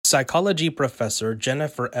Psychology professor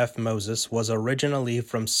Jennifer F. Moses was originally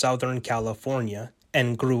from Southern California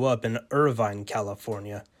and grew up in Irvine,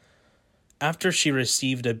 California. After she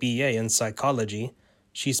received a BA in psychology,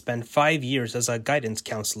 she spent 5 years as a guidance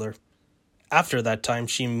counselor. After that time,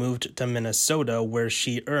 she moved to Minnesota, where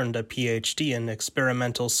she earned a PhD in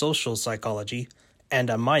experimental social psychology and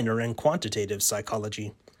a minor in quantitative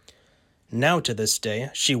psychology. Now to this day,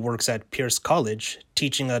 she works at Pierce College,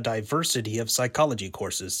 teaching a diversity of psychology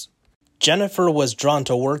courses. Jennifer was drawn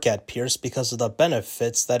to work at Pierce because of the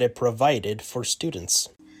benefits that it provided for students.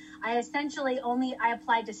 I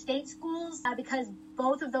applied to state schools because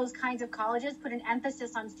both of those kinds of colleges put an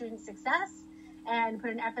emphasis on student success and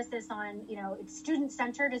put an emphasis on, it's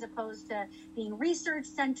student-centered as opposed to being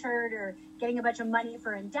research-centered or getting a bunch of money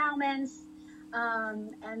for endowments.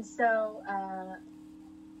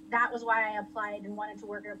 That was why I applied and wanted to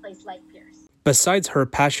work at a place like Pierce. Besides her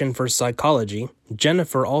passion for psychology,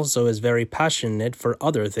 Jennifer also is very passionate for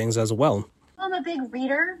other things as well. I'm a big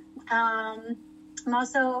reader. I'm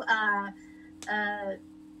also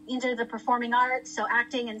into the performing arts, so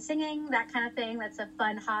acting and singing, that kind of thing. That's a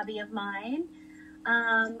fun hobby of mine.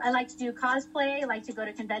 I like to do cosplay, I like to go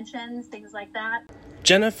to conventions, things like that.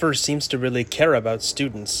 Jennifer seems to really care about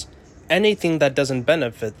students. Anything that doesn't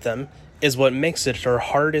benefit them is what makes it her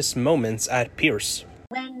hardest moments at Pierce.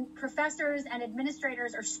 When professors and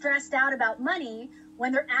administrators are stressed out about money,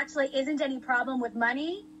 when there actually isn't any problem with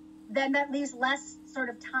money, then that leaves less sort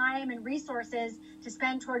of time and resources to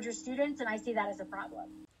spend towards your students, and I see that as a problem.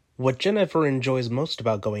 What Jennifer enjoys most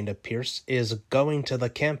about going to Pierce is going to the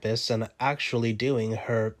campus and actually doing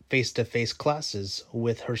her face-to-face classes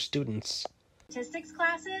with her students. Statistics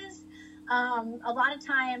classes, a lot of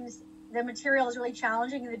times the material is really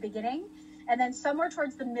challenging in the beginning, and then somewhere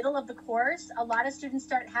towards the middle of the course, a lot of students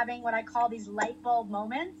start having what I call these light bulb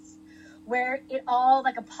moments, where it all,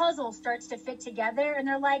 like a puzzle, starts to fit together, and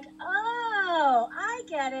they're like, oh, I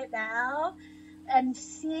get it now. And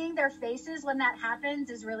seeing their faces when that happens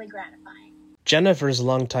is really gratifying. Jennifer's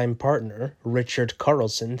longtime partner, Richard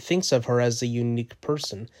Carlson, thinks of her as a unique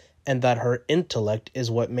person, and that her intellect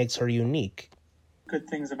is what makes her unique. Good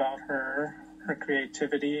things about her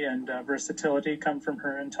creativity and versatility come from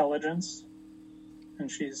her intelligence, and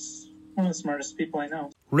she's one of the smartest people I know.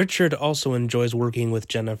 Richard also enjoys working with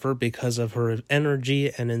Jennifer because of her energy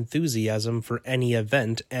and enthusiasm for any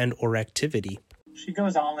event and or activity. She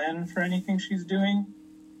goes all in for anything she's doing.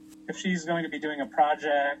 If she's going to be doing a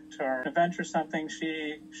project or an event or something,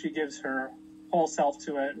 she gives her whole self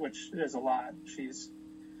to it, which is a lot. She's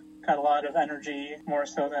got a lot of energy, more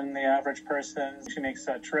so than the average person. She makes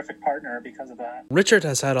a terrific partner because of that. Richard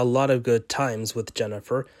has had a lot of good times with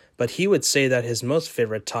Jennifer, but he would say that his most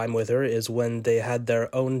favorite time with her is when they had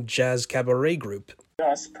their own jazz cabaret group.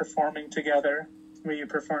 Us performing together. We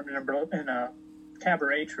performed in a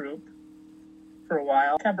cabaret troupe for a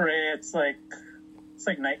while. Cabaret, it's like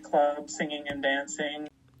nightclub, singing and dancing.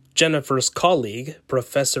 Jennifer's colleague,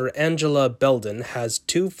 Professor Angela Belden, has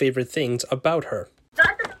two favorite things about her.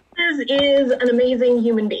 Dr. is an amazing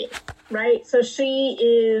human being, right? So she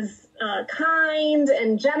is kind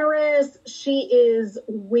and generous. She is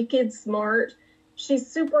wicked smart. She's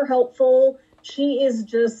super helpful. She is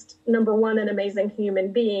just, number one, an amazing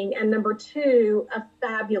human being, and number two, a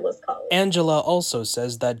fabulous colleague. Angela also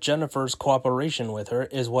says that Jennifer's cooperation with her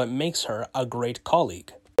is what makes her a great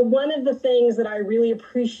colleague. One of the things that I really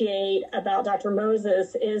appreciate about Dr.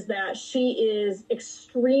 Moses is that she is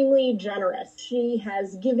extremely generous. She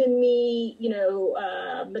has given me,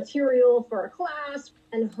 material for a class,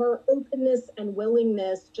 and her openness and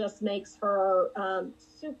willingness just makes her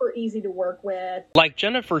super easy to work with. Like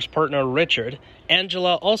Jennifer's partner, Richard,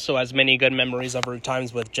 Angela also has many good memories of her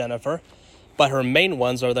times with Jennifer, but her main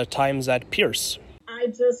ones are the times at Pierce. I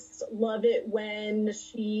just love it when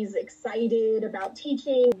she's excited about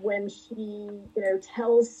teaching, when she,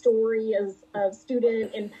 tells stories of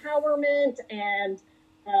student empowerment and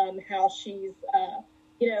how she's,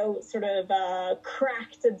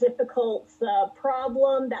 cracked a difficult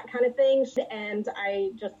problem, that kind of thing. And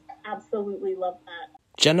I just absolutely love that.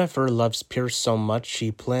 Jennifer loves Pierce so much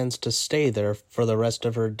she plans to stay there for the rest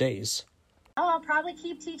of her days. Oh, I'll probably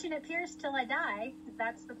keep teaching at Pierce till I die.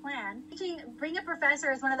 That's the plan. Being a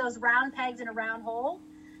professor is one of those round pegs in a round hole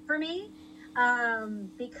for me,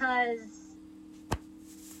 because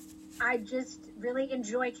I just really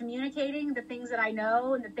enjoy communicating the things that I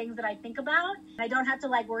know and the things that I think about. I don't have to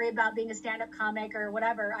worry about being a stand-up comic or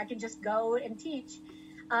whatever. I can just go and teach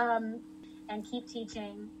and keep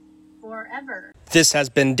teaching forever. This has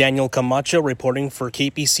been Daniel Camacho reporting for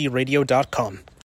KPCRadio.com.